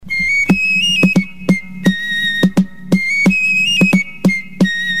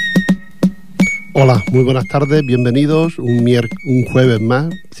Hola, muy buenas tardes, bienvenidos un jueves más,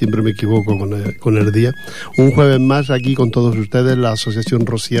 siempre me equivoco con el día, un jueves más aquí con todos ustedes, la Asociación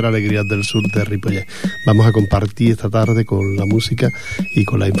Rociera Alegrías del Sur de Ripollet. Vamos a compartir esta tarde con la música y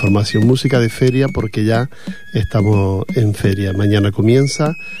con la información, música de feria, porque ya estamos en feria. Mañana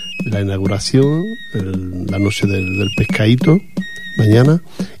comienza la inauguración, la noche del pescadito, mañana,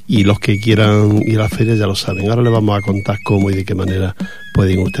 y los que quieran ir a la feria ya lo saben. Ahora les vamos a contar cómo y de qué manera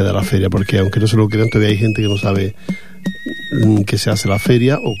pueden ustedes a la feria, porque aunque no se lo crean, todavía hay gente que no sabe que se hace la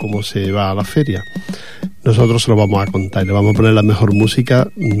feria o cómo se va a la feria. Nosotros se lo vamos a contar y le vamos a poner la mejor música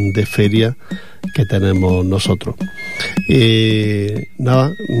de feria que tenemos nosotros.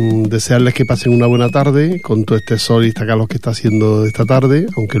 Desearles que pasen una buena tarde con todo este sol y esta calor que está haciendo esta tarde,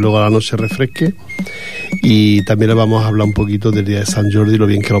 aunque luego a la noche refresque. Y también les vamos a hablar un poquito del día de San Jordi, lo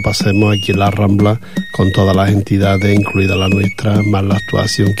bien que lo pasemos aquí en la Rambla con todas las entidades, incluida la nuestra, más la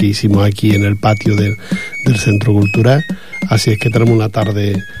actuación que hicimos aquí en el patio del Centro Cultural. Así es que tenemos una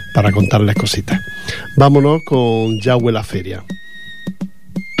tarde para contarles cositas. Vámonos con Yahweh la Feria.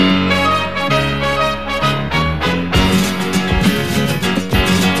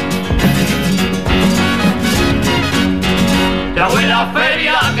 Yahweh la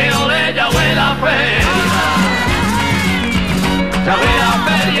feria, que ole, Yahweh la feria. Yahweh la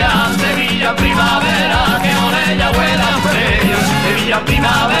feria, Sevilla primavera, que ole, Yahweh la feria. Sevilla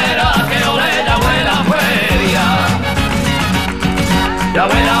primavera, que ole, Yahweh la feria.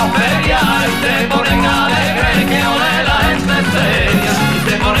 Yahweh la feria, y se ponen alegres, que ole la gente seria. Y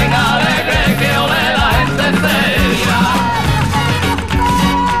se ponen alegres, que ole la gente seria.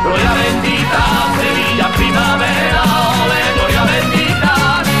 Gloria bendita, Sevilla primavera, ole, gloria bendita,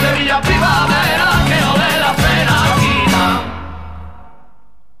 Sevilla primavera, que ole la pena quita.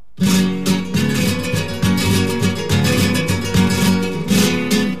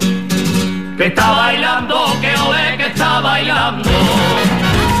 Que está bailando, que ole, que está bailando.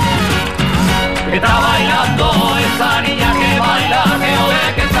 Que está bailando esa niña que baila, que ole,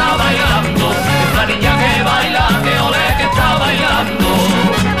 que está bailando. Esa niña que baila, que ole, que está bailando.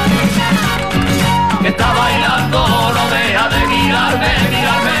 Que está bailando, no deja de mirarme,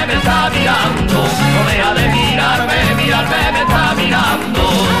 mirarme, me está mirando. No deja de mirarme, mirarme, me está mirando.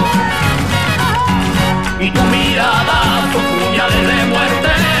 Y tu mirada son puñales de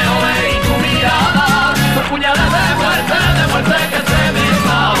muerte, ole, y tu mirada son puñales de muerte que se me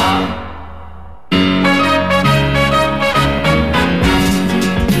clava.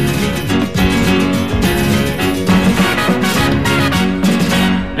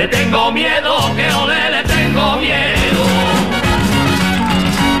 Le tengo miedo, que ole, le tengo miedo.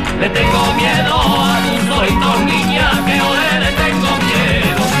 Le tengo miedo a tus ojitos, niña, que ole, le tengo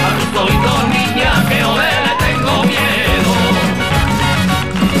miedo. A tus ojitos, niña, que ole, le tengo miedo.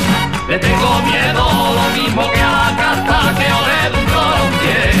 Le tengo miedo, lo mismo que a la casta, que ole, de un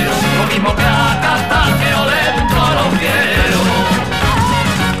toronciero. Lo mismo que a la casta, que ole, de un toronciero.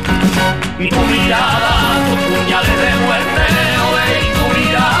 Y tu mirada, tus puñales de muerte, ole, y tu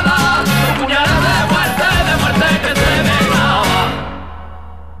mirada, tus puñales de muerte que se me clava.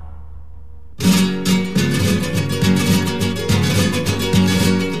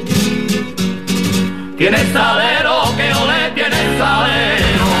 Tienes salero, que ole, tienes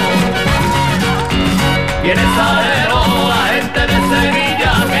salero. Tienes salero, la gente de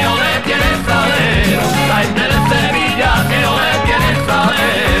Sevilla, que ole, tienes salero. La gente de Sevilla, que ole, tienes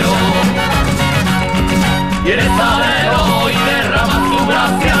salero. Tienes salero y derrama su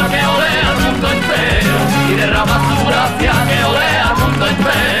gracia, que ole al mundo entero. Y derrama su gracia, que ole al mundo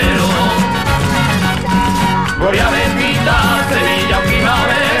entero. Gloria bendita, Sevilla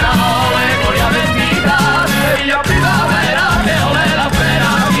primavera, ole, gloria bendita, Sevilla primavera, que ole la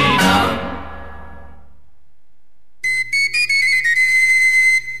peregrina.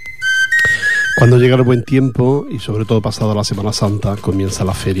 Cuando llega el buen tiempo y sobre todo pasado la Semana Santa comienzan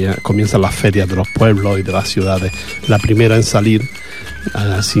las ferias de los pueblos y de las ciudades. La primera en salir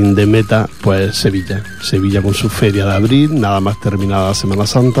sin de meta, pues Sevilla con su feria de abril, nada más terminada la Semana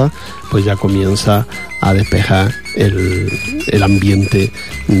Santa, pues ya comienza a despejar el ambiente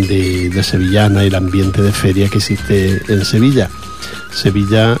de sevillana y el ambiente de feria que existe en Sevilla.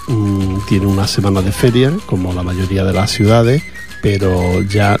 Sevilla tiene una semana de feria como la mayoría de las ciudades, pero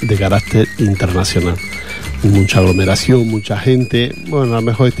ya de carácter internacional. Mucha aglomeración, mucha gente. Bueno, a lo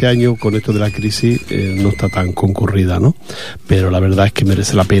mejor este año con esto de la crisis no está tan concurrida, ¿no? Pero la verdad es que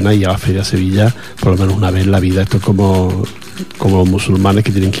merece la pena ir a la Feria de Sevilla por lo menos una vez en la vida. Esto es como los musulmanes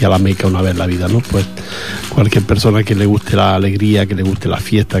que tienen que ir a la Meca una vez en la vida, ¿no? Pues cualquier persona que le guste la alegría, que le guste la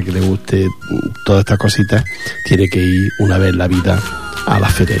fiesta, que le guste todas estas cositas, tiene que ir una vez en la vida a la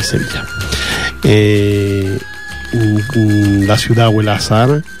Feria de Sevilla. La ciudad huele a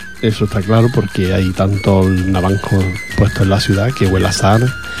azahar, eso está claro, porque hay tanto naranjo puesto en la ciudad que huele a azahar,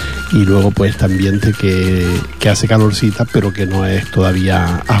 y luego pues este ambiente que hace calorcita, pero que no es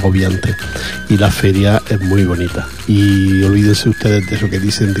todavía agobiante. Y la feria es muy bonita. Y olvídense ustedes de eso que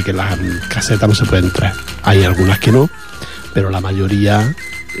dicen de que las casetas no se pueden entrar. Hay algunas que no, pero la mayoría,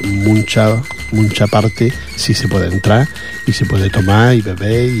 mucha parte sí se puede entrar y se puede tomar y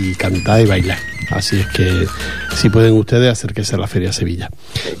beber y cantar y bailar. Así es que si pueden ustedes, acérquense a la Feria Sevilla.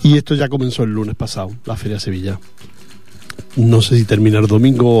 Y esto ya comenzó el lunes pasado, la Feria Sevilla. No sé si termina el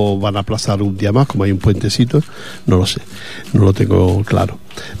domingo o van a aplazar un día más, como hay un puentecito, no lo sé, no lo tengo claro.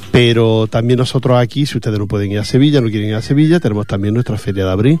 Pero también nosotros aquí, si ustedes no pueden ir a Sevilla, no quieren ir a Sevilla, tenemos también nuestra Feria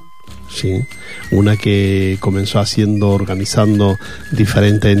de Abril. Sí, una que comenzó organizando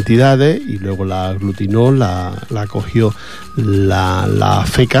diferentes entidades y luego la aglutinó, la acogió la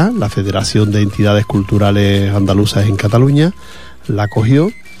FECA, la Federación de Entidades Culturales Andaluzas en Cataluña, la acogió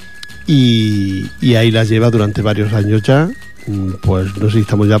y ahí la lleva durante varios años ya. Pues no sé si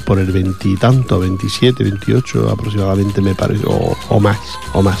estamos ya por el 20 y tanto, 27, 28 aproximadamente me parece, o más,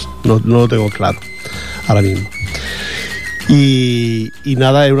 no lo tengo claro ahora mismo. Y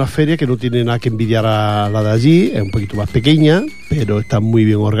nada, es una feria que no tiene nada que envidiar a la de allí, es un poquito más pequeña, pero está muy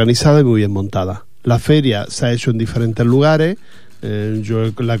bien organizada y muy bien montada. La feria se ha hecho en diferentes lugares,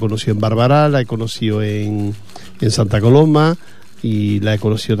 yo la he conocido en Bárbara, la he conocido en Santa Coloma y la he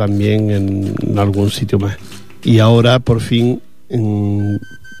conocido también en algún sitio más. Y ahora, por fin,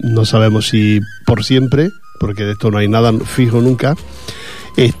 no sabemos si por siempre, porque de esto no hay nada fijo nunca,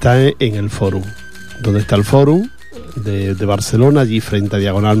 está en el Fórum. ¿Dónde está el Fórum? De Barcelona, allí frente a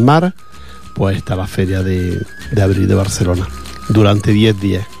Diagonal Mar, pues está la Feria de Abril de Barcelona durante 10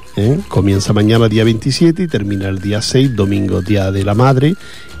 días. Comienza mañana día 27 y termina el día 6, domingo, Día de la Madre,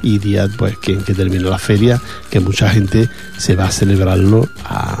 y día pues que termina la feria, que mucha gente se va a celebrarlo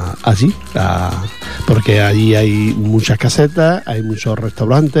allí, porque allí hay muchas casetas, hay muchos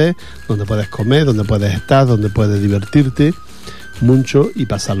restaurantes donde puedes comer, donde puedes estar, donde puedes divertirte mucho y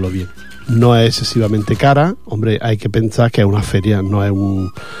pasarlo bien. No es excesivamente cara, hombre, hay que pensar que es una feria, no es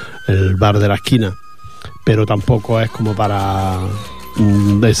el bar de la esquina, pero tampoco es como para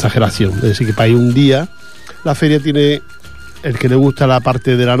exageración. Es decir, que para ir un día, la feria tiene, el que le gusta la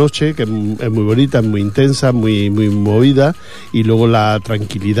parte de la noche, que es muy bonita, es muy intensa, muy movida, y luego la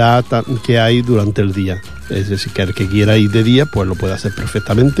tranquilidad que hay durante el día. Es decir, que el que quiera ir de día, pues lo puede hacer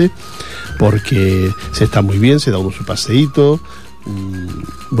perfectamente, porque se está muy bien, se da uno su paseíto.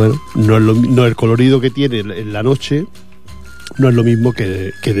 Bueno, no el colorido que tiene en la noche no es lo mismo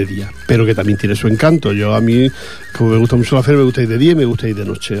que de día, pero que también tiene su encanto. A mí, como me gusta mucho la feria, me gusta ir de día y me gusta ir de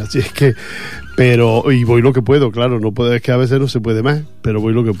noche, así es que, y voy lo que puedo, claro, no puedo, es que a veces no se puede más, pero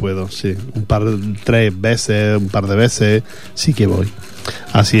voy lo que puedo, sí, un par de veces sí que voy.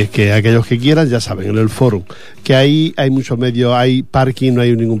 Así es que aquellos que quieran, ya saben, en el Fórum, que ahí hay muchos medios, hay parking, no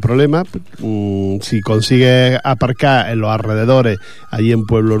hay ningún problema. Si consigues aparcar en los alrededores, allí en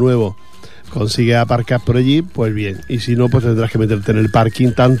Pueblo Nuevo, consigues aparcar por allí, pues bien. Y si no, pues tendrás que meterte en el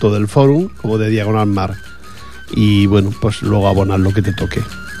parking tanto del Fórum como de Diagonal Mar. Y bueno, pues luego abonar lo que te toque.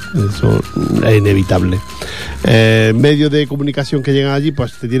 Eso es inevitable. Medios de comunicación que llegan allí,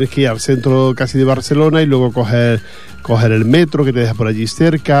 pues te tienes que ir al centro casi de Barcelona y luego coger el metro que te deja por allí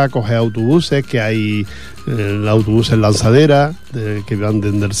cerca, coger autobuses, que hay el autobús en Lanzadera, que van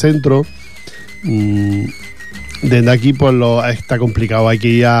desde el centro. Desde aquí pues está complicado, hay que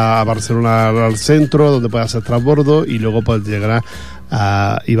ir a Barcelona al centro, donde puedes hacer transbordo, y luego pues llegar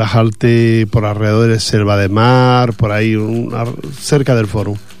y bajarte por alrededor de Selva de Mar, por ahí cerca del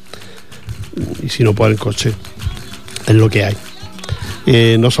Fórum. Y si no, pues el coche es lo que hay.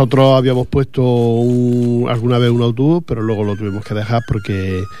 Nosotros habíamos puesto alguna vez un autobús, pero luego lo tuvimos que dejar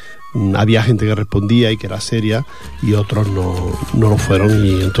porque había gente que respondía y que era seria, y otros no lo fueron,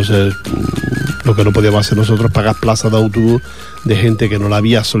 y entonces lo que no podíamos hacer nosotros es pagar plazas de autobús de gente que no la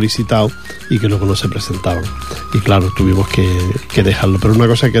había solicitado y que luego no se presentaban, y claro, tuvimos que dejarlo, pero una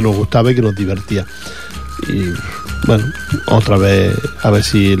cosa que nos gustaba y que nos divertía. Y bueno, otra vez a ver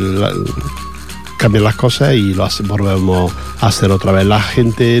si cambian las cosas y volvemos a hacer otra vez. La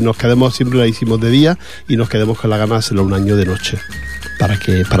gente, siempre la hicimos de día y nos quedemos con la gana de hacerlo un año de noche,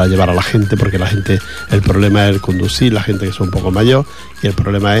 para llevar a la gente, porque el problema es el conducir, la gente que son un poco mayor, y el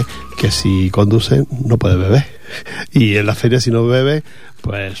problema es que si conducen no puede beber, y en la feria si no bebe,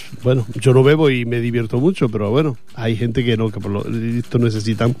 pues bueno, yo no bebo y me divierto mucho, pero bueno, hay gente que no, que por esto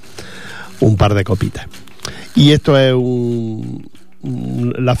necesitan un par de copitas. Y esto es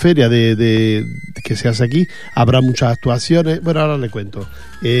la feria que que se hace aquí. Habrá muchas actuaciones. Bueno, ahora le cuento.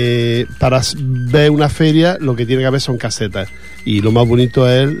 Para ver una feria lo que tiene que haber son casetas. Y lo más bonito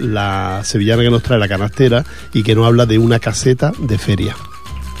es la sevillana que nos trae la canastera y que nos habla de una caseta de feria.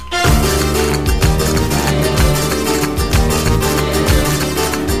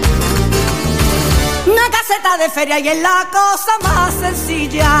 Una caseta de feria y es la cosa más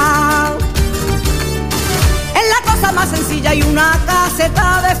sencilla. Es la cosa más sencilla y una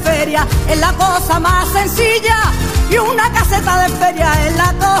caseta de feria es la cosa más sencilla y una caseta de feria es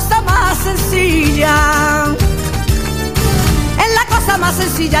la cosa más sencilla. Es la cosa más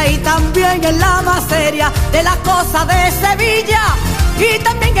sencilla y también es la más seria de las cosas de Sevilla y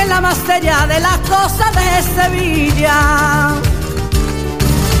también es la más seria de las cosas de Sevilla.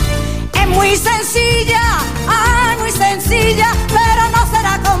 Es muy sencilla, muy sencilla, pero no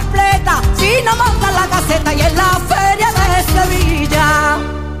será completa si no montan la caseta y en la feria de Sevilla.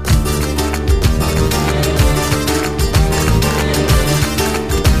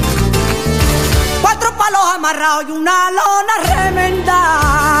 Cuatro palos amarrados y una lona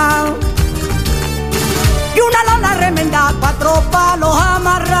remendada. Y una lona remendada, cuatro palos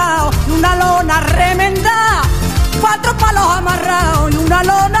amarrados y una lona remendada. Cuatro palos amarrados y una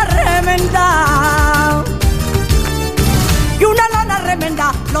lona remendada. Y una lona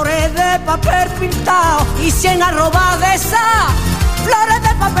remendada, flores de papel pintado y 100 arrobas de esa. Flores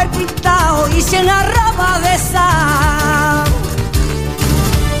de papel pintado y 100 arrobas de esa.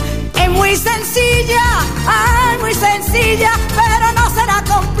 Es muy sencilla, muy sencilla, pero no será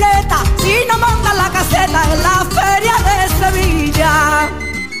completa si no montan la caseta en la feria de Sevilla.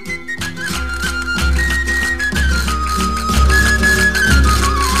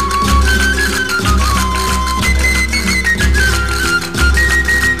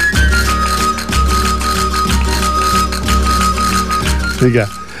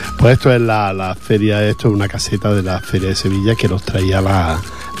 Pues esto es la feria, esto es una caseta de la feria de Sevilla que nos traía la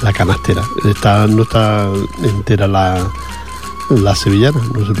canastera. No está entera la sevillana,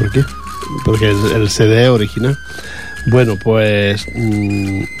 no sé por qué, porque el CD es original. Bueno, pues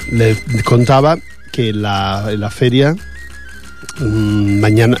les contaba que en la feria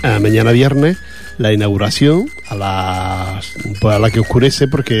mañana viernes la inauguración a la que oscurece,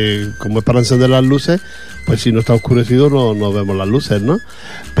 porque como es para encender las luces, pues si no está oscurecido no vemos las luces, ¿no?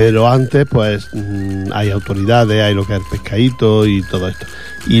 Pero antes pues hay autoridades, hay lo que es el pescadito y todo esto.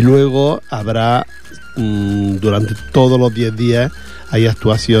 Y luego habrá durante todos los 10 días hay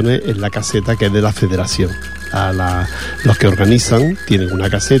actuaciones en la caseta que es de la Federación. Los que organizan tienen una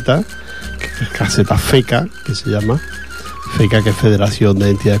caseta FECA, que se llama FECA, que es Federación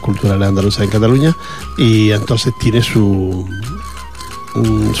de Entidades Culturales Andaluzas en Cataluña, y entonces tiene su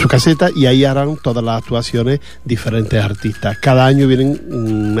caseta y ahí harán todas las actuaciones diferentes artistas. Cada año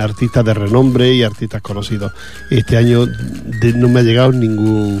vienen artistas de renombre y artistas conocidos. Este año no me ha llegado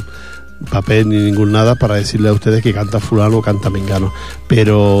ningún papel ni ningún nada para decirle a ustedes que canta fulano o canta mengano,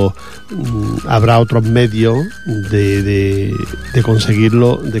 pero habrá otros medios de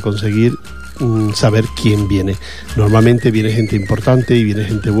conseguirlo, de conseguir saber quién viene. Normalmente viene gente importante y viene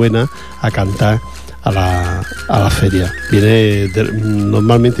gente buena a cantar a la feria.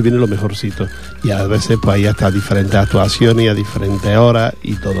 Normalmente viene lo mejorcito y a veces pues hay hasta diferentes actuaciones y a diferentes horas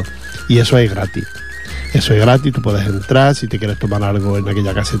y todo. Y eso es gratis. Eso es gratis, tú puedes entrar, si te quieres tomar algo en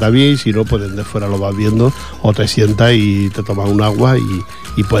aquella caseta bien, y si no, pues desde fuera lo vas viendo o te sientas y te tomas un agua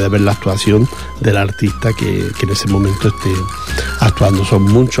y puedes ver la actuación del artista que en ese momento esté actuando. Son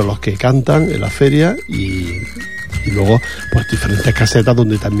muchos los que cantan en la feria y luego pues diferentes casetas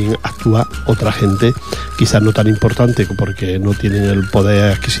donde también actúa otra gente, quizás no tan importante porque no tienen el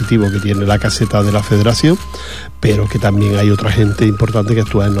poder adquisitivo que tiene la caseta de la Federación, pero que también hay otra gente importante que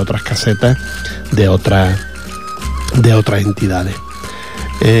actúa en otras casetas de otras entidades.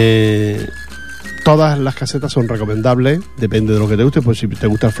 Todas las casetas son recomendables, depende de lo que te guste. Pues si te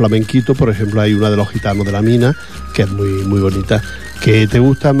gusta el flamenquito, por ejemplo, hay una de los gitanos de la mina, que es muy, muy bonita. ¿Que te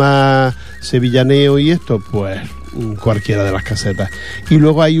gusta más sevillaneo y esto? Pues cualquiera de las casetas. Y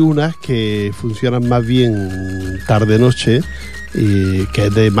luego hay unas que funcionan más bien tarde-noche, que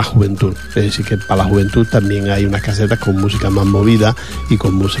es de más juventud. Es decir, que para la juventud también hay unas casetas con música más movida y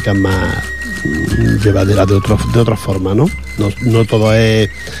con música más llevadera de otra forma, ¿no? No todo es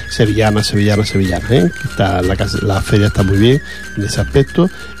sevillana, ¿eh? La feria está muy bien en ese aspecto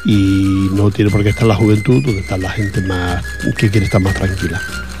y no tiene por qué estar la juventud, donde está la gente más que quiere estar más tranquila.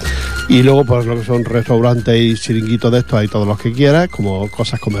 Y luego, pues lo que son restaurantes y chiringuitos de estos, hay todos los que quieras, como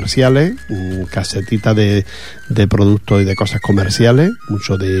cosas comerciales, casetitas de productos y de cosas comerciales,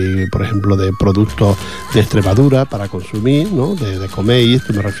 mucho de, por ejemplo, de productos de Extremadura para consumir, ¿no? De comer y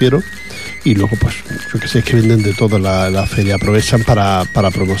esto me refiero. y luego pues yo que sé, es que venden de todo la feria, aprovechan para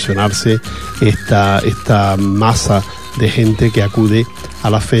promocionarse esta masa de gente que acude a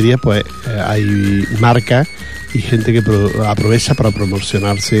la feria. Pues hay marcas y gente que aprovecha para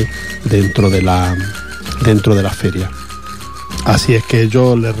promocionarse dentro de la feria. Así es que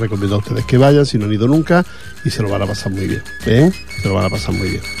yo les recomiendo a ustedes que vayan si no han ido nunca, y se lo van a pasar muy bien, se lo van a pasar muy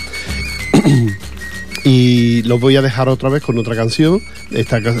bien. Y los voy a dejar otra vez con otra canción.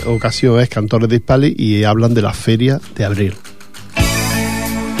 Esta ocasión es Cantores de Hispali y hablan de la Feria de Abril.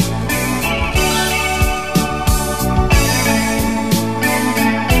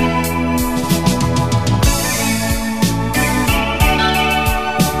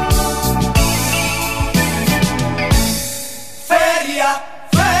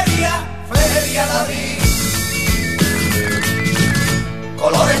 Feria de Abril.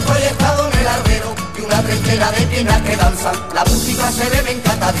 Colores proyectados en el albero y una treintena de piernas que danzan. La música se bebe en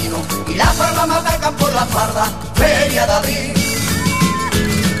catadino y las palmas atacan por la farda. Feria de Abril.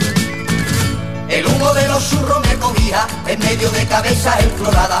 El humo de los churros me cobija en medio de cabezas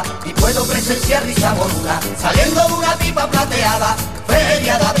enfloradas y puedo presenciar risa moruna saliendo de una pipa plateada.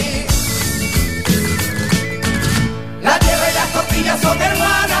 Feria de Abril. La tierra y las costillas son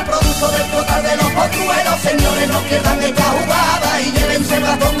hermanas, producto del total de los potruelos. Señores, no pierdan esta jugada y llévense el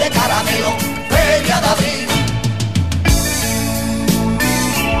ratón de caramelo. Feria de Abril.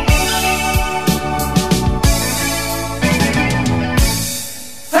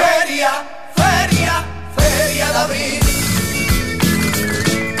 Feria de Abril.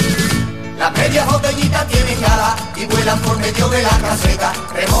 Las medias botellitas tienen alas y vuelan por medio de la caseta,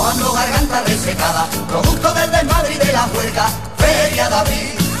 remojando gargantas resecadas, producto del desmadre y de la huelga. Feria de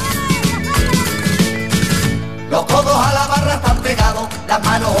Abril. Los codos a la barra están pegados, las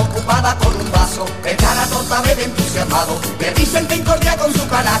manos ocupadas con un vaso, el cara toda vez entusiasmado, le dicen que incordia con su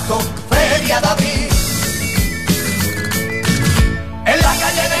canasto. Feria de Abril. En la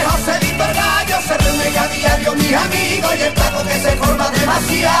calle de Joselito el Gallo se reúnen a diario mis amigos y el taco que se forma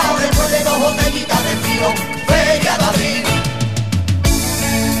demasiado después de 2 botellitas de vino. Feria de Abril.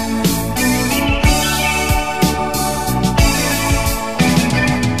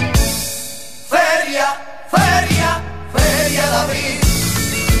 Feria de Abril.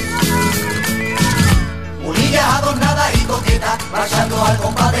 Unillas adornadas y coquetas, marchando al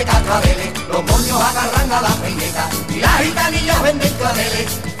compás de cascabeles, los moños agarran a la peineta y las gitanillas venden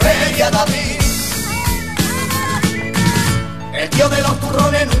claveles. Feria de Abril. El tío de los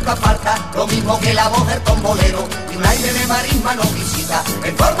turrones nunca falta, lo mismo que la voz del tombolero y un aire de marisma nos visita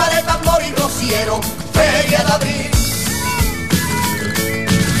en forma de tambor y rociero. Feria de Abril.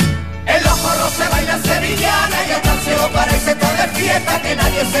 En los corros se bailan sevillanas y hasta el cielo parece estar de fiesta, que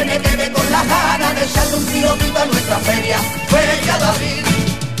nadie se me quede con las ganas de echarle un tirotito a nuestra feria. Feria de Abril.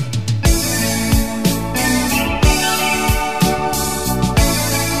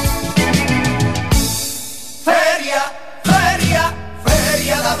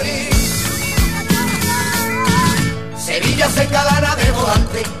 Feria de Abril. Sevilla se engalana de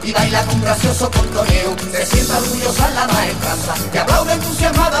volante y baila con gracioso contoneo, se sienta orgullosa en la maestranza que aplaude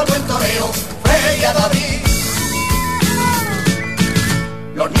entusiasmada al buen toreo. Feria de Abril.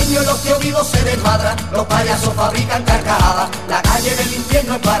 Los niños y los tíos vivos se desmadran, los payasos fabrican carcajadas, la calle del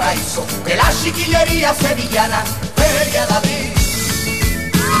infierno es paraíso de la chiquillería sevillana. Feria de Abril.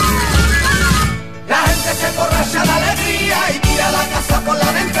 La gente se emborracha de alegría y tira la casa por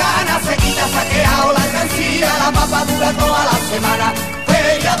la ventana, se quita saqueado la mercancía, la papa dura toda la semana.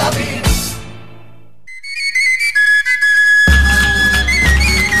 Feria de Abril.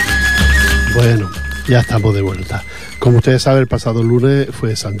 Bueno, ya estamos de vuelta. Como ustedes saben, el pasado lunes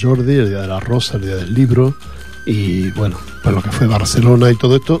fue San Jordi, el Día de la Rosa, el Día del Libro, y bueno, pues lo que fue Barcelona y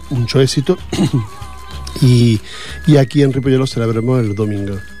todo esto, mucho éxito. Y aquí en Ripollet lo celebremos el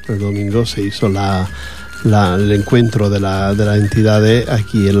domingo. El domingo se hizo el encuentro de las entidades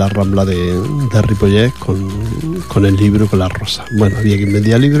aquí en la Rambla de Ripollet con el libro, con las rosas. Bueno, había quien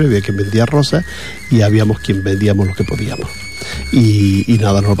vendía libros, había quien vendía rosas y habíamos quien vendíamos lo que podíamos. Y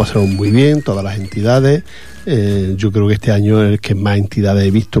nada, nos lo pasamos muy bien, todas las entidades. Yo creo que este año es el que más entidades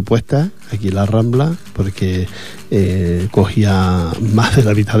he visto puestas aquí en la Rambla, porque cogía más de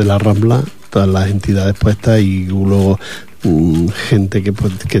la mitad de la Rambla, todas las entidades puestas, y luego gente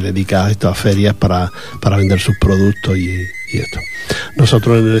que dedica a estas ferias para vender sus productos y esto.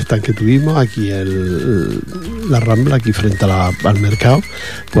 Nosotros en el stand que tuvimos aquí en la Rambla, aquí frente al mercado,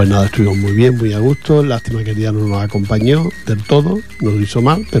 pues nada, estuvimos muy bien, muy a gusto. Lástima que el día no nos acompañó del todo, nos lo hizo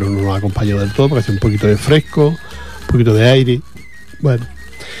mal, pero no nos acompañó del todo porque hacía un poquito de fresco, un poquito de aire. Bueno,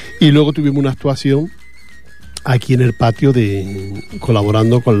 y luego tuvimos una actuación aquí en el patio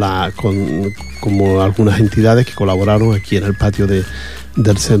colaborando con como algunas entidades que colaboraron aquí en el patio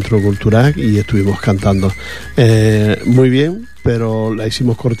del Centro Cultural, y estuvimos cantando muy bien, pero la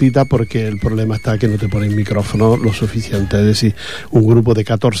hicimos cortita porque el problema está que no te ponen micrófono lo suficiente. Es decir, un grupo de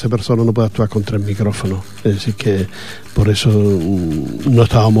 14 personas no puede actuar con 3 micrófonos. Es decir, que por eso no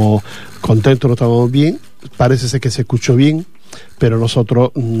estábamos contentos, no estábamos bien. Parece ser que se escuchó bien, pero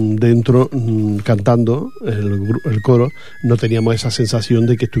nosotros dentro cantando el coro no teníamos esa sensación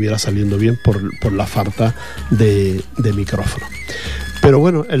de que estuviera saliendo bien por la falta de micrófono. Pero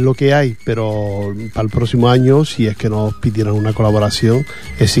bueno, es lo que hay. Pero para el próximo año, si es que nos pidieran una colaboración,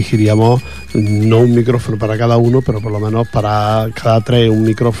 exigiríamos no un micrófono para cada uno, pero por lo menos para cada 3 un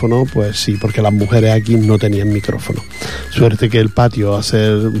micrófono, pues sí, porque las mujeres aquí no tenían micrófono. Suerte que el patio, a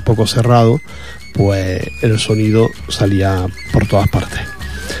ser un poco cerrado, pues el sonido salía por todas partes.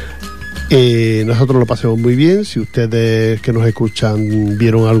 Nosotros lo pasamos muy bien. Si ustedes que nos escuchan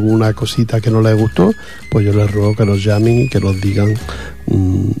vieron alguna cosita que no les gustó, pues yo les ruego que nos llamen y que nos digan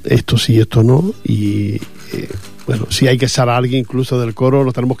esto sí, esto no. Y bueno, si hay que echar a alguien incluso del coro,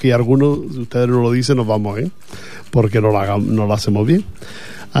 nos tenemos que ir a algunos. Si ustedes no lo dicen, nos vamos, porque no lo hacemos bien.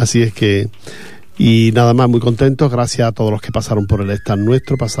 Así es que... Y nada más, muy contentos. Gracias a todos los que pasaron por el stand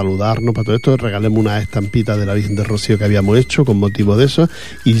nuestro para saludarnos, para todo esto. Regalemos una estampita de la Virgen de Rocío que habíamos hecho con motivo de eso,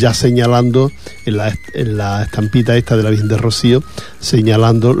 y ya señalando en la estampita esta de la Virgen de Rocío,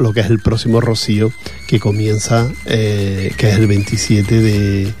 señalando lo que es el próximo Rocío, que comienza, que es el 27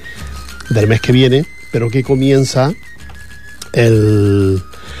 del mes que viene, pero que comienza el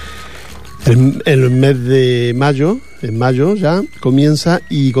mes de mayo. En mayo ya comienza,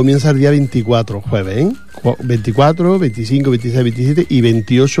 y comienza el día 24, jueves, 24, 25, 26, 27 y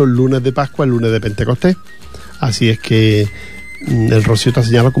 28, el lunes de Pascua, el lunes de Pentecostés. Así es que el Rocío está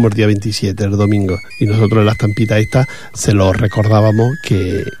señalado como el día 27, el domingo, y nosotros en la estampita esta se lo recordábamos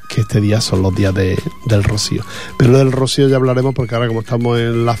que este día son los días del Rocío. Pero del Rocío ya hablaremos, porque ahora como estamos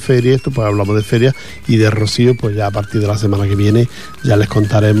en la feria, pues hablamos de feria, y de Rocío pues ya a partir de la semana que viene ya les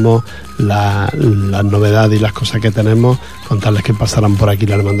contaremos las novedades y las cosas que tenemos, contarles que pasarán por aquí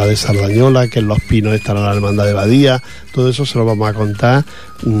la hermandad de Sardañola, que en Los Pinos estará la hermandad de Badía. Todo eso se lo vamos a contar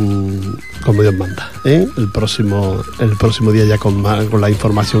como Dios manda, el próximo día, ya con la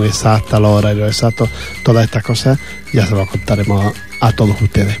información exacta, los horarios exactos, todas estas cosas ya se las contaremos a todos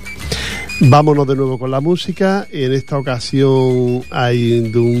ustedes. Vámonos de nuevo con la música. En esta ocasión hay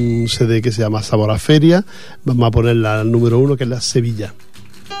de un CD que se llama Sabe A Rocío. Vamos a poner la número 1, que es la Sevilla.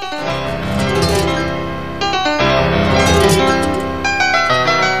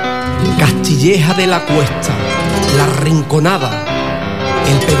 Castilleja de la Cuesta, La Rinconada,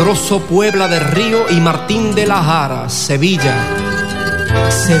 El Pedroso, Puebla del Río y Martín de la Jara, Sevilla.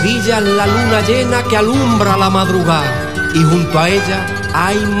 Sevilla es la luna llena que alumbra la madrugada, y junto a ella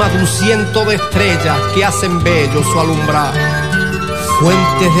hay más de 100 de estrellas que hacen bello su alumbrar.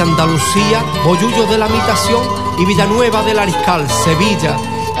 Fuentes de Andalucía, Bollullos de la Mitación y Villanueva del Ariscal, Sevilla.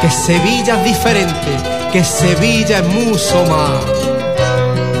 Que Sevilla es diferente, que Sevilla es mucho más.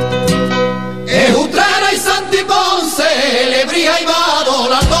 Es Utrera y Santiponce, Lebría y Vado,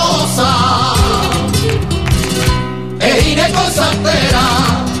 La Tosa. Es Ineco y Santera,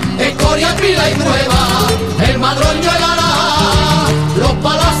 es Coria, Pila y Nueva, el Madroño y Ará, los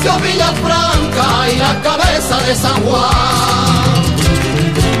Palacios, Villafranca y la Cabeza de San Juan.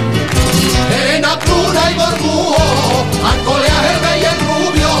 En Apura y Borbúo, Alcolea, Herbe y el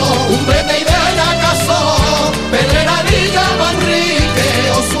Rubio, Umbrete y Benacaso, Pedrera, Villa, Manrique,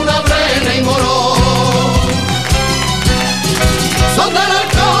 Osuna, Brena y Morón. Son del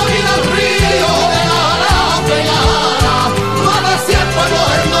Alcón y del Río, de la Pegada, más de 100 pueblos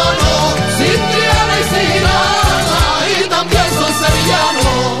hermanos, sin tierra y sin nada, y también son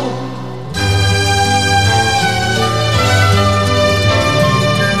sevillanos.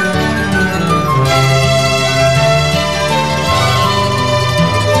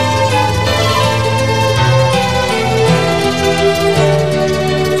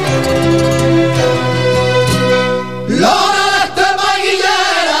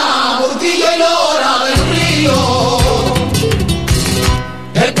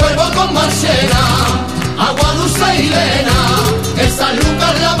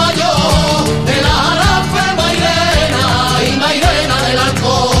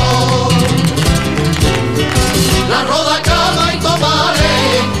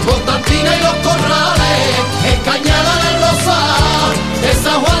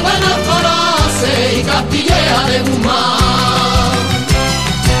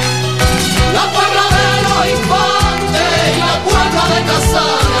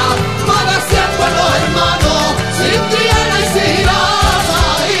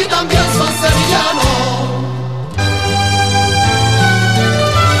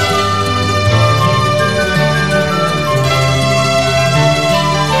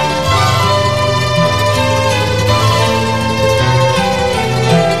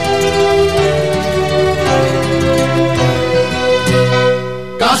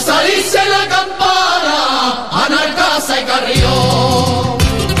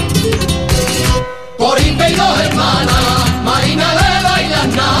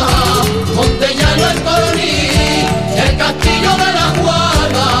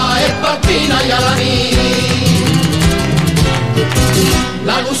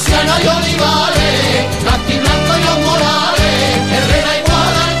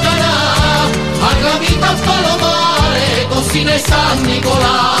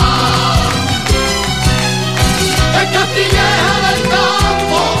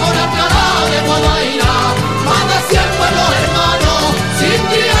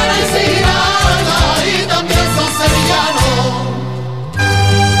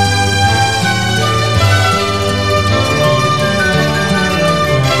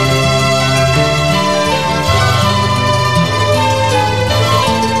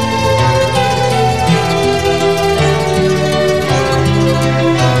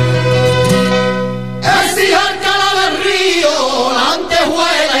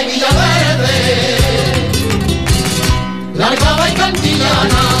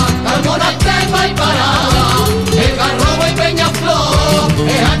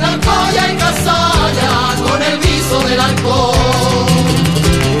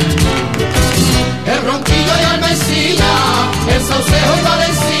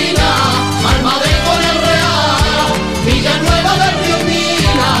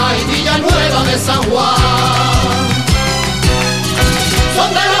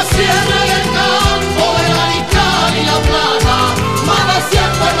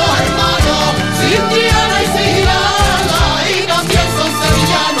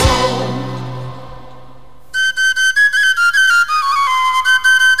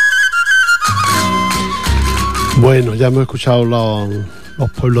 ya hemos escuchado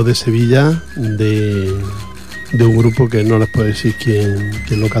los pueblos de Sevilla de un grupo que no les puedo decir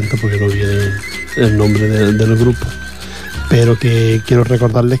quién lo canta porque no viene el nombre del grupo, pero que quiero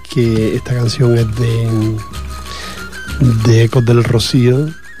recordarles que esta canción es de Ecos del Rocío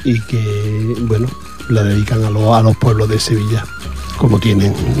y que, bueno, la dedican a los pueblos de Sevilla, como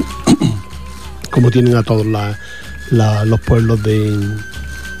tienen a todos los pueblos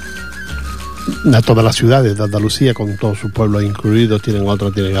a todas las ciudades de Andalucía, con todos sus pueblos incluidos. Tienen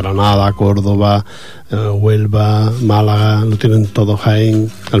otros, tienen Granada, Córdoba, Huelva, Málaga, lo tienen todos,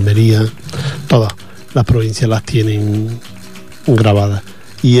 Jaén, Almería, todas las provincias las tienen grabadas.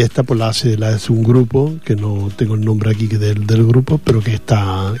 Y esta pues la hace un grupo, que no tengo el nombre aquí del grupo, pero que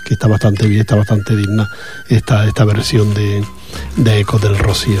está bastante bien, está bastante digna esta versión de Ecos del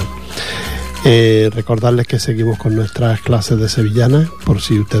Rocío. Recordarles que seguimos con nuestras clases de sevillanas, por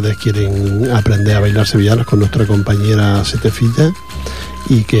si ustedes quieren aprender a bailar sevillanas con nuestra compañera Setefilla,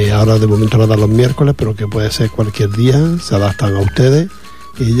 y que ahora de momento la dan los miércoles, pero que puede ser cualquier día, se adaptan a ustedes,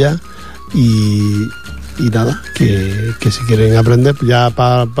 ella, y nada, que si quieren aprender, ya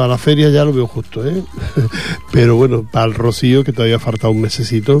para la feria ya lo veo justo, pero bueno, para el Rocío, que todavía falta un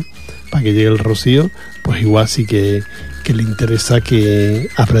mesecito para que llegue el Rocío, pues igual sí que le interesa que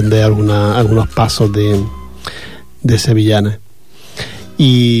aprender algunos pasos de sevillanas.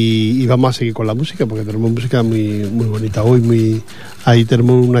 Y vamos a seguir con la música, porque tenemos música muy, muy bonita hoy. Ahí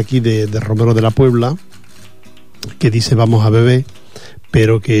tenemos una aquí de Romero de la Puebla, que dice vamos a beber,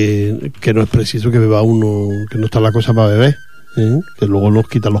 pero que no es preciso que beba uno, que no está la cosa para beber, que luego nos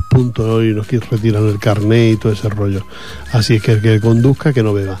quitan los puntos y nos retiran el carnet y todo ese rollo. Así es que el que conduzca, que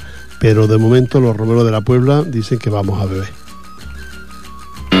no beba. Pero de momento los romeros de la Puebla dicen que vamos a beber.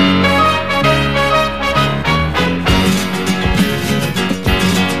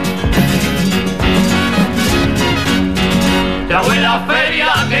 Ya huele a feria,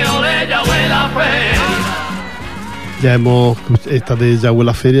 que ole, ya huele a feria. Esta de Ya huele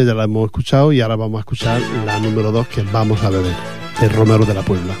a feria ya la hemos escuchado, y ahora vamos a escuchar la número 2, que es Vamos a beber, de Romero de la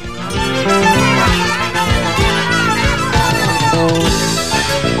Puebla.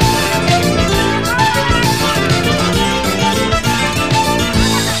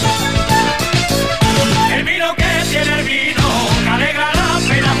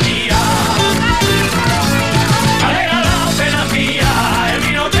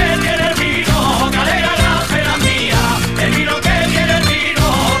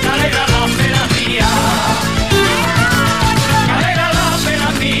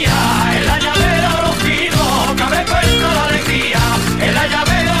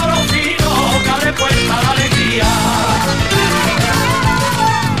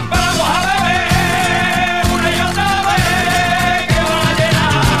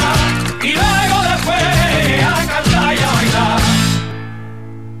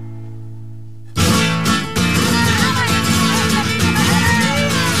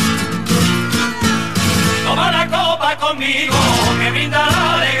 Conmigo, que brinda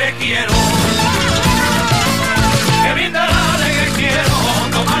la alegre quiero, que brinda la alegre quiero,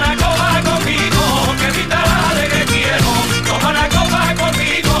 toma la copa conmigo, que brinda la alegre quiero, toma la copa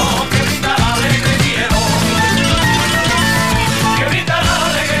conmigo, que brinda la alegre quiero, que brinda la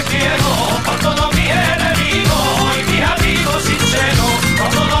alegre quiero, por todos mis enemigos y mis amigos sinceros, por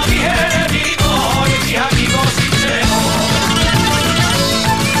todos mis enemigos y mis amigos sinceros.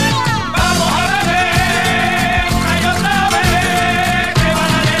 Vamos a beber una y otra vez, que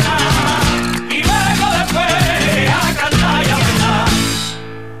van a llenar, y luego después a cantar y a bailar.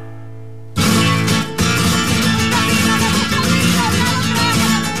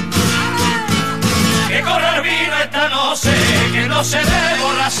 Que corra el vino esta noche, que no se dé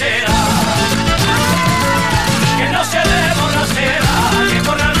borrachera, que no se dé borrachera, que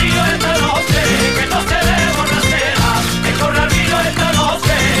corra el vino esta noche, que no se dé borrachera, que corra el vino esta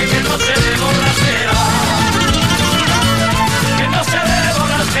noche, que no se dé borrachera, que no se dé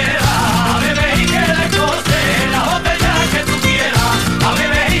borrachera, a beber y que le coste la botella que tú quieras, a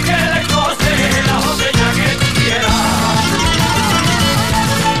beber y que le coste la botella que tú quieras.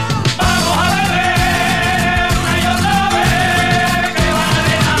 Vamos a beber una y otra vez, que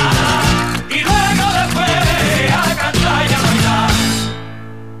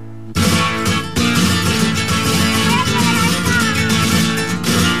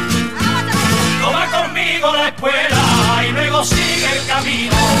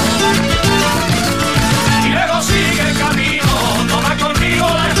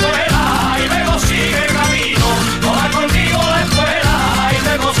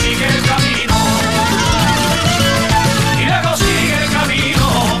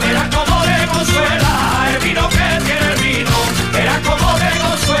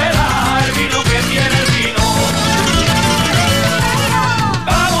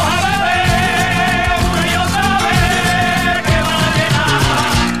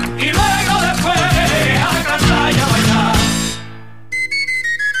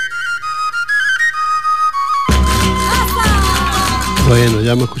Bueno,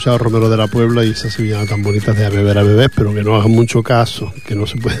 ya hemos escuchado Romero de la Puebla y esas sevillanas tan bonitas de a beber, pero que no hagan mucho caso, que no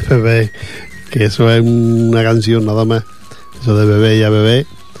se puede beber, que eso es una canción nada más. Eso de beber y a beber,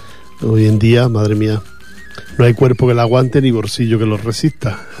 hoy en día, madre mía, no hay cuerpo que la aguante ni bolsillo que lo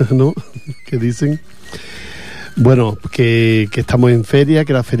resista, ¿no? ¿Qué dicen? Bueno, que estamos en feria,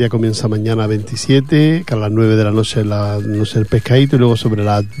 que la feria comienza mañana 27, que a las 9 de la noche el pescadito, y luego sobre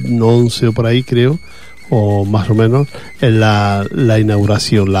las 11 o por ahí, creo, o más o menos, es la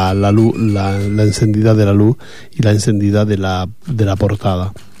inauguración, la luz, la encendida de la luz y la encendida de la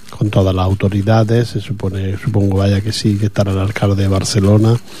portada, con todas las autoridades. Supongo vaya que sí, que estará el alcalde de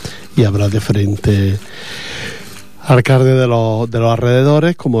Barcelona y habrá diferentes alcaldes de los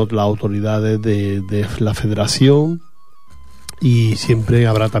alrededores, como las autoridades de la federación, y siempre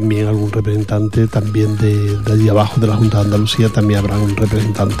habrá también algún representante también de allí abajo de la Junta de Andalucía, también habrá un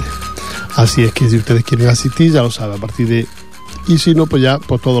representante. Así es que si ustedes quieren asistir, ya lo saben, a partir de... Y si no, pues ya,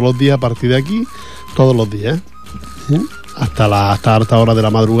 pues todos los días, a partir de aquí, todos los días, ¿sí? Hasta alta hora de la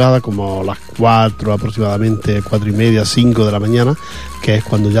madrugada, como las 4 aproximadamente, 4:30, 5 de la mañana, que es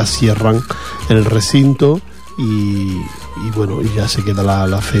cuando ya cierran el recinto y bueno, y ya se queda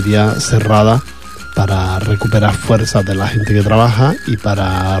la feria cerrada para recuperar fuerzas de la gente que trabaja y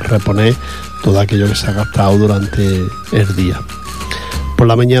para reponer todo aquello que se ha gastado durante el día. Por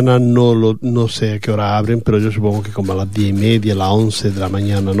la mañana no sé a qué hora abren, pero yo supongo que como a las 10:30, las 11 de la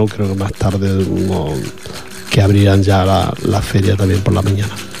mañana, no creo que más tarde, que abrirán ya la feria también por la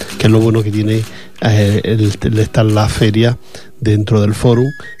mañana. Que es lo bueno que tiene el estar la feria dentro del fórum,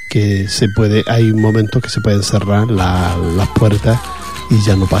 que hay momentos que se pueden cerrar las puertas y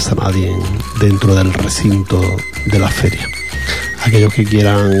ya no pasa nadie dentro del recinto de la feria. Aquellos que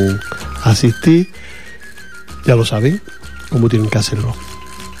quieran asistir, ya lo saben cómo tienen que hacerlo.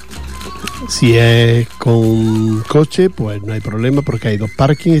 Si es con coche, pues no hay problema, porque hay 2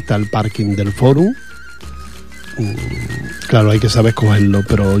 parkings. Está el parking del fórum. Claro, hay que saber cogerlo,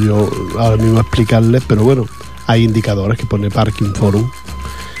 pero yo ahora mismo explicarles, pero bueno, hay indicadores que pone parking forum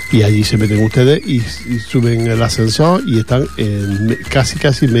y allí se meten ustedes y suben el ascensor y están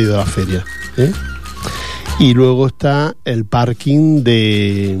casi en medio de la feria, ¿eh? Y luego está el parking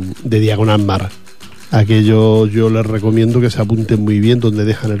de Diagonal Mar. Aquello yo les recomiendo que se apunten muy bien donde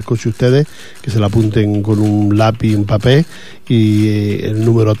dejan el coche ustedes, que se lo apunten con un lápiz, un papel, y el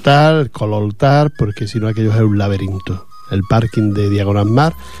número tal, el color tal, porque si no aquello es un laberinto. El parking de Diagonal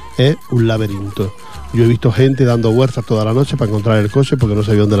Mar es un laberinto. Yo he visto gente dando vueltas toda la noche para encontrar el coche porque no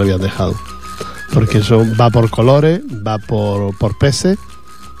sabía dónde lo habían dejado. Porque eso va por colores, va por peces,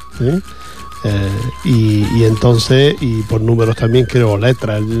 ¿eh? Y entonces, y por números también, creo,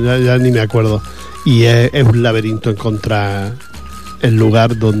 letras, ya ni me acuerdo. Y es un laberinto encontrar el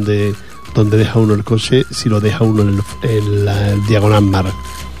lugar donde deja uno el coche, si lo deja uno en la Diagonal Mar,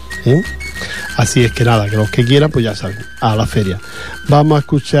 ¿eh? Así es que nada, que los que quieran, pues ya saben, a la feria. Vamos a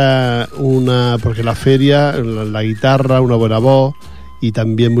escuchar porque la feria, la guitarra, una buena voz, y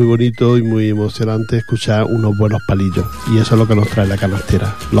también muy bonito y muy emocionante escuchar unos buenos palillos. Y eso es lo que nos trae la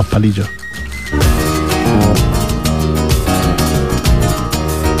canastera, los palillos.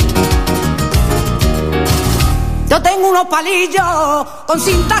 Yo tengo unos palillos con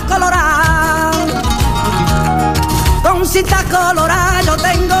cintas coloradas. Con cintas coloradas, yo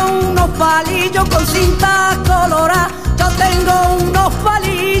tengo unos palillos con cintas coloradas. Yo tengo unos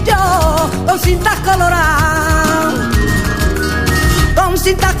palillos con cintas coloradas. Con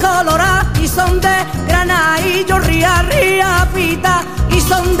cintas coloradas y son de granadillo, ría, pita. Y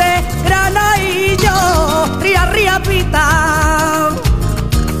son de granadillo, ría, pita.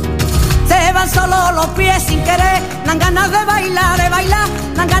 Se van solo los pies sin querer, dan ganas de bailar,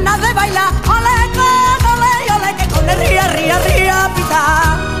 dan ganas de bailar. Ole, que con el ría,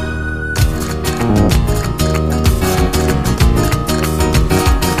 pita.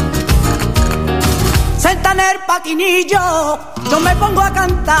 Sentan el patinillo, yo me pongo a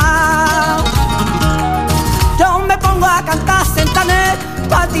cantar. Yo me pongo a cantar, sentan el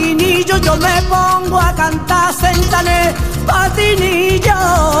patinillo, yo me pongo a cantar, sentan el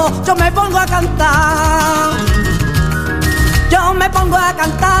patinillo, yo me pongo a cantar. Yo me pongo a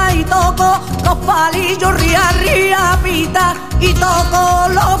cantar y toco los palillos, ría, pita. Y toco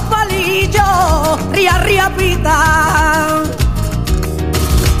los palillos, ría, pita.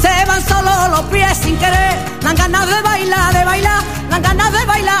 Se van solo los pies sin querer, dan ganas de bailar, dan ganas de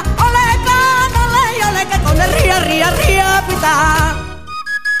bailar. Ole, que con el ría, pita.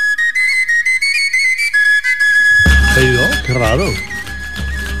 Qué raro.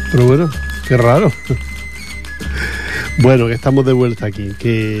 Pero bueno, qué raro. Bueno, que estamos de vuelta aquí,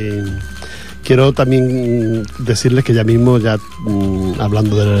 que Quiero también decirles que ya mismo,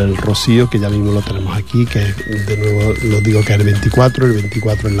 hablando del Rocío, que ya mismo lo tenemos aquí, que de nuevo lo digo que es el 24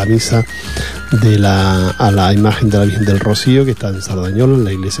 es la misa a la imagen de la Virgen del Rocío, que está en Sardañola, en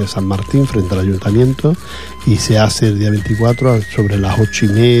la iglesia de San Martín, frente al ayuntamiento, y se hace el día 24, sobre las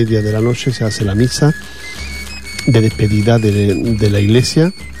 8:30 de la noche, se hace la misa de despedida de la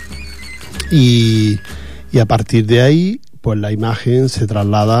iglesia, y a partir de ahí pues la imagen se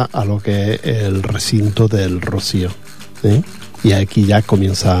traslada a lo que es el recinto del Rocío, ¿eh? Y aquí ya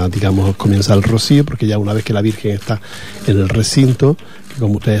comienza el Rocío, porque ya una vez que la Virgen está en el recinto, que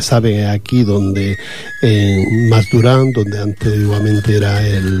como ustedes saben es aquí donde Durán, donde antiguamente era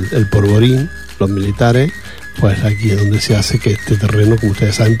el Polvorín, los militares, pues aquí es donde se hace, que este terreno, como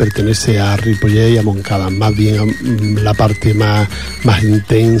ustedes saben, pertenece a Ripollet y a Moncada, más bien la parte más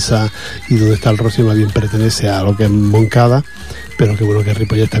intensa, y donde está el Rocío más bien pertenece a lo que es Moncada, pero que bueno, que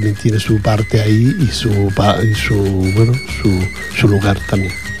Ripollet también tiene su parte ahí y su lugar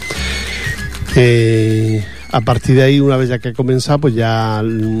también. A partir de ahí, una vez ya que ha comenzado, pues ya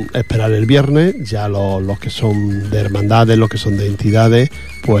esperar el viernes, ya los que son de hermandades, los que son de entidades,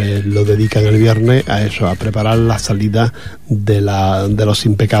 pues lo dedican el viernes a eso, a preparar la salida de los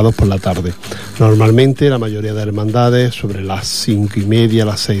sin pecados por la tarde. Normalmente la mayoría de hermandades sobre las 5:30,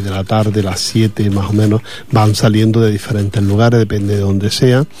 las 6 de la tarde, las 7 más o menos, van saliendo de diferentes lugares, depende de donde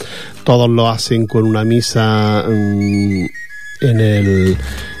sea. Todos lo hacen con una misa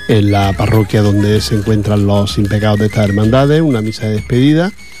en la parroquia donde se encuentran los sin pecados de estas hermandades, una misa de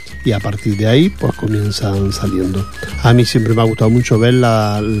despedida, y a partir de ahí pues comienzan saliendo. A mí siempre me ha gustado mucho ver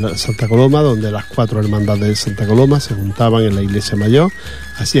la Santa Coloma, donde las 4 hermandades de Santa Coloma se juntaban en la iglesia mayor,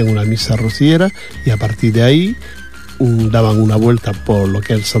 hacían una misa rociera, y a partir de ahí daban una vuelta por lo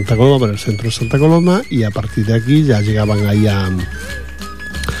que es Santa Coloma, por el centro de Santa Coloma, y a partir de aquí ya llegaban ahí al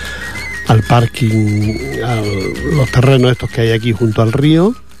parking, a los terrenos estos que hay aquí junto al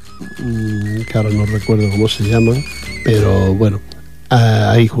río, que ahora no recuerdo cómo se llaman, pero bueno,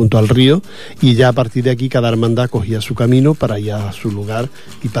 ahí junto al río, y ya a partir de aquí cada hermandad cogía su camino para ir a su lugar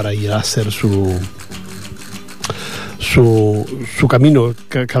y para ir a hacer su camino,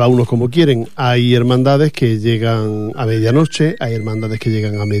 cada uno como quieren. Hay hermandades que llegan a medianoche, hay hermandades que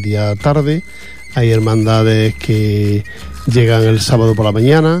llegan a media tarde, hay hermandades que llegan el sábado por la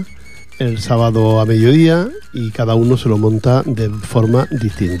mañana, el sábado a mediodía, y cada uno se lo monta de forma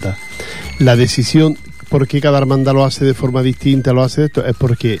distinta. La decisión por qué cada hermandad lo hace de forma distinta, lo hace esto, es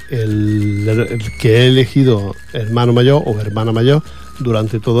porque el que he elegido hermano mayor o hermana mayor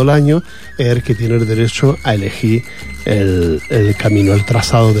durante todo el año es el que tiene el derecho a elegir el camino, el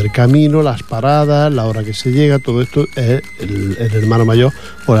trazado del camino, las paradas, la hora que se llega, todo esto es el hermano mayor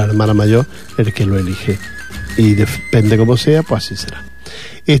o la hermana mayor el que lo elige, y depende cómo sea, pues así será.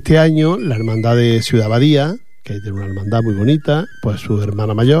 Este año la hermandad de Ciudad Abadía, que tiene una hermandad muy bonita, pues su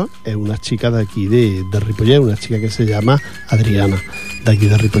hermana mayor es una chica de aquí de Ripollet, una chica que se llama Adriana, de aquí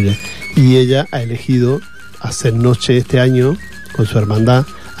de Ripollet, y ella ha elegido hacer noche este año con su hermandad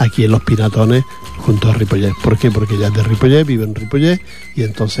aquí en Los Pinatones junto a Ripollet. ¿Por qué? Porque ella es de Ripollet, vive en Ripollet, y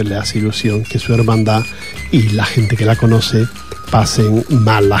entonces le hace ilusión que su hermandad y la gente que la conoce pasen,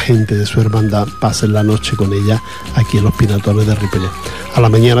 más la gente de su hermandad, pasen la noche con ella aquí en Los Pinatones de Ripollet. A la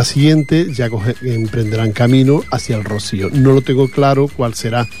mañana siguiente ya emprenderán camino hacia el Rocío. No lo tengo claro cuál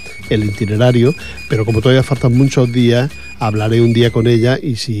será el itinerario, pero como todavía faltan muchos días, hablaré un día con ella,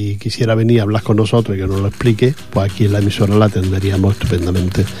 y si quisiera venir a hablar con nosotros y que nos lo explique, pues aquí en la emisora la atenderíamos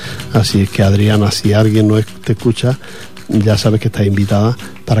estupendamente. Así es que, Adriana, si alguien no te escucha, ya sabes que estás invitada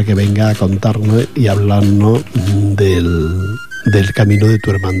para que venga a contarnos y hablarnos del camino de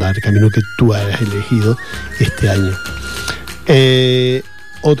tu hermandad, el camino que tú has elegido este año.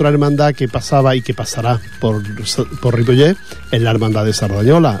 Otra hermandad que pasaba y que pasará por Ripollet es la hermandad de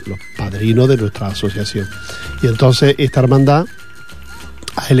Sardañola, los padrinos de nuestra asociación. Y entonces esta hermandad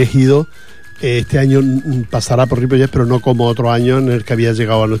ha elegido, este año pasará por Ripollet, pero no como otro año en el que había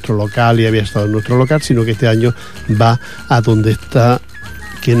llegado a nuestro local y había estado en nuestro local, sino que este año va a donde está,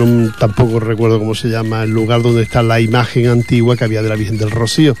 que tampoco recuerdo cómo se llama, el lugar donde está la imagen antigua que había de la Virgen del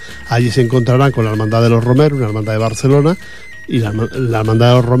Rocío. Allí se encontrarán con la hermandad de los Romeros, una hermandad de Barcelona, y la hermandad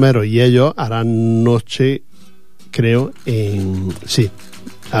de los Romeros y ellos harán noche, creo,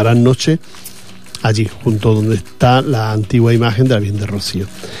 harán noche allí, junto donde está la antigua imagen de la Virgen del Rocío.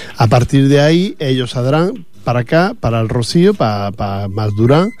 A partir de ahí ellos saldrán para acá, para el Rocío, para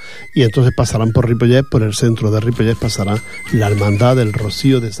Durán, y entonces pasarán por Ripollet, por el centro de Ripollet pasará la hermandad del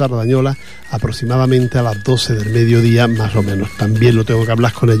Rocío de Sardañola, aproximadamente a las 12 del mediodía más o menos. También lo tengo que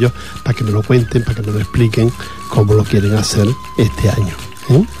hablar con ellos para que me lo cuenten, para que me lo expliquen cómo lo quieren hacer este año,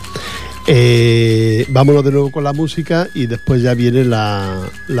 Vámonos de nuevo con la música y después ya viene la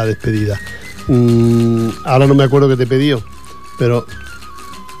despedida. Ahora no me acuerdo qué te pedí, pero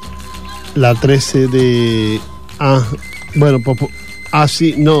la 13 de...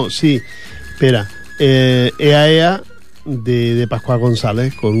 sí, espera. Ea de Pascual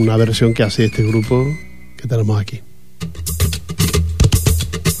González, con una versión que hace este grupo que tenemos aquí.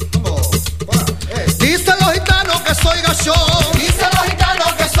 Dicen los gitanos que soy gachón, dicen los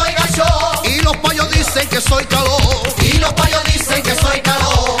gitanos que soy gachón, y los payos dicen que soy calor, y los payos dicen que soy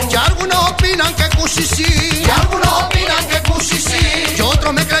calor. Y algunos opinan que cuchichi, y algunos opinan que cuchichi, y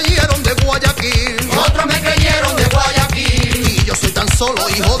otros me creyeron de Guayaquil, y otros me creyeron de Guayaquil. Y yo soy tan solo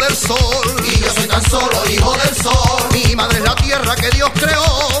hijo del sol, y yo soy tan solo hijo del sol. Mi madre es la tierra que Dios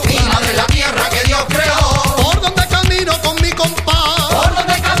creó, mi madre es la tierra que Dios creó. Por donde camino con mi compás, por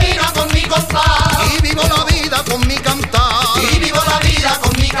donde camino con mi compás, y vivo la vida con mi cantar, y vivo la vida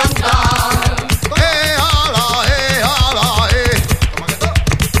con mi cantar.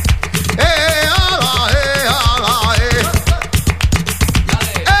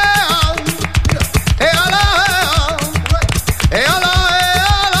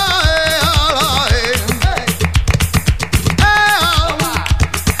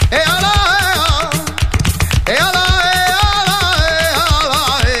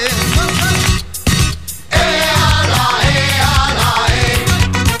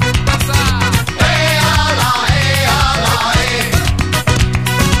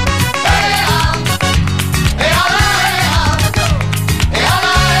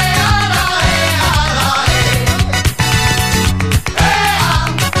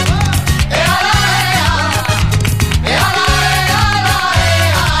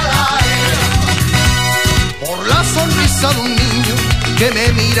 Que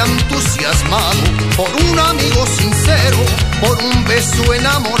me mira entusiasmado por un amigo sincero, por un beso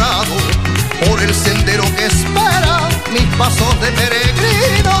enamorado, por el sendero que espera mis pasos de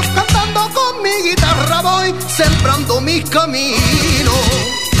peregrino. Cantando con mi guitarra voy sembrando mis caminos.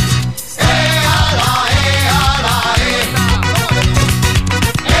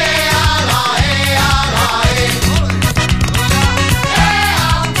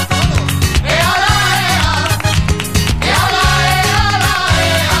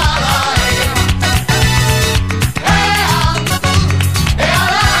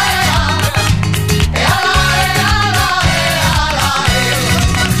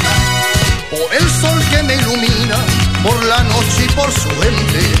 Por la noche y por su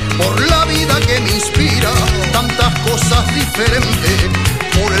gente, por la vida que me inspira, tantas cosas diferentes,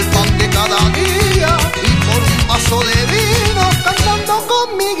 por el pan de cada día y por un vaso de vino. Cantando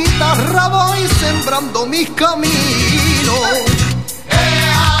con mi guitarra voy sembrando mis caminos.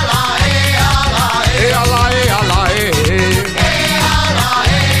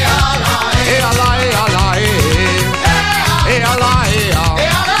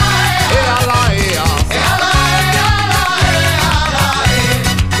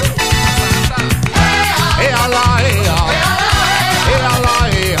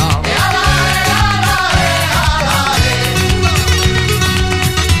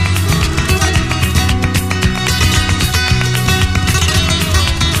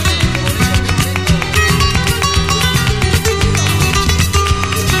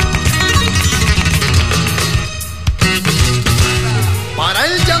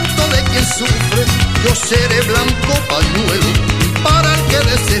 Yo seré blanco pañuelo, para el que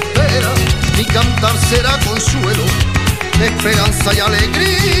desespera, mi cantar será consuelo, esperanza y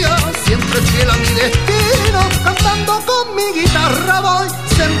alegría, siempre fiel a mi destino. Cantando con mi guitarra voy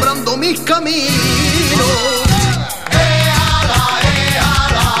sembrando mis caminos.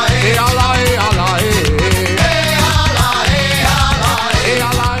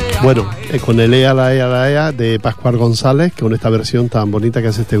 Bueno, con el Ea de Pascual González, con esta versión tan bonita que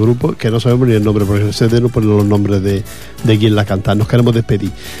hace este grupo, que no sabemos ni el nombre, porque el CD no pone los nombres de quien la canta. Nos queremos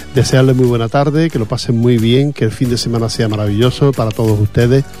despedir. Desearles muy buena tarde, que lo pasen muy bien, que el fin de semana sea maravilloso para todos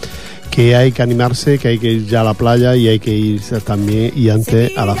ustedes, que hay que animarse, que hay que ir ya a la playa y hay que irse también y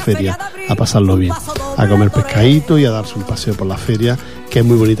antes a la feria, a pasarlo bien, a comer pescadito y a darse un paseo por la feria, que es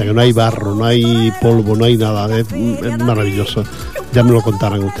muy bonita, que no hay barro, no hay polvo, no hay nada, es maravilloso. Ya me lo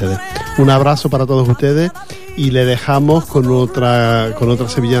contarán ustedes. Un abrazo para todos ustedes y le dejamos con otra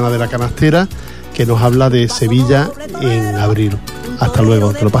sevillana de la canastera que nos habla de Sevilla en abril. Hasta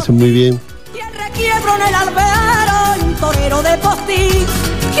luego, que lo pasen muy bien. Y el requiebro en el albero, un torero de postín,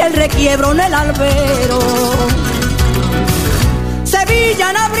 y el requiebro en el albero.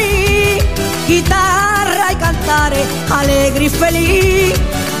 Sevilla en abril, guitarra y cantares, alegre y feliz.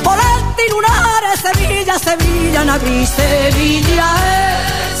 Volante y lunares, Sevilla, Sevilla en abril,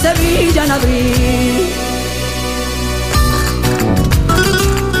 Sevilla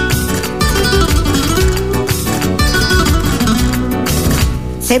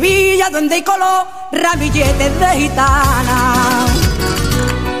Sevilla, duende y color, ramilletes de gitana.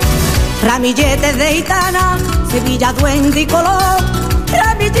 Ramilletes de gitana, Sevilla, duende y color,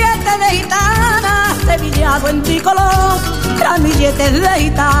 ramilletes de gitana, Sevilla, duende y color, ramilletes de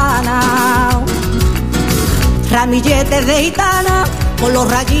gitana. Ramilletes de gitana, con los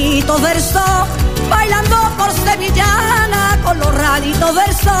rayitos del sol, bailando por sevillana, con los rayitos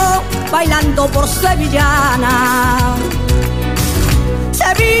del sol, bailando por sevillana.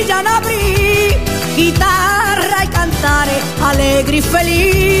 Sevillana abrí, guitarra y cantares, alegre y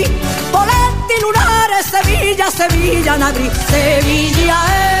feliz, polete y lunares, Sevilla, Sevillana abrí, Sevilla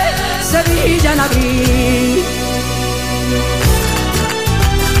es, Sevillana abrí.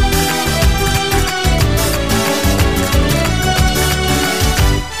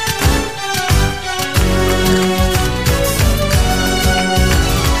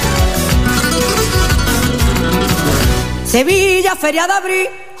 Sevilla, feria de abril,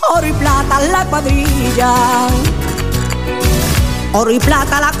 oro y plata la cuadrilla. Oro y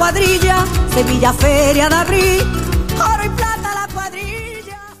plata la cuadrilla, Sevilla, feria de abril,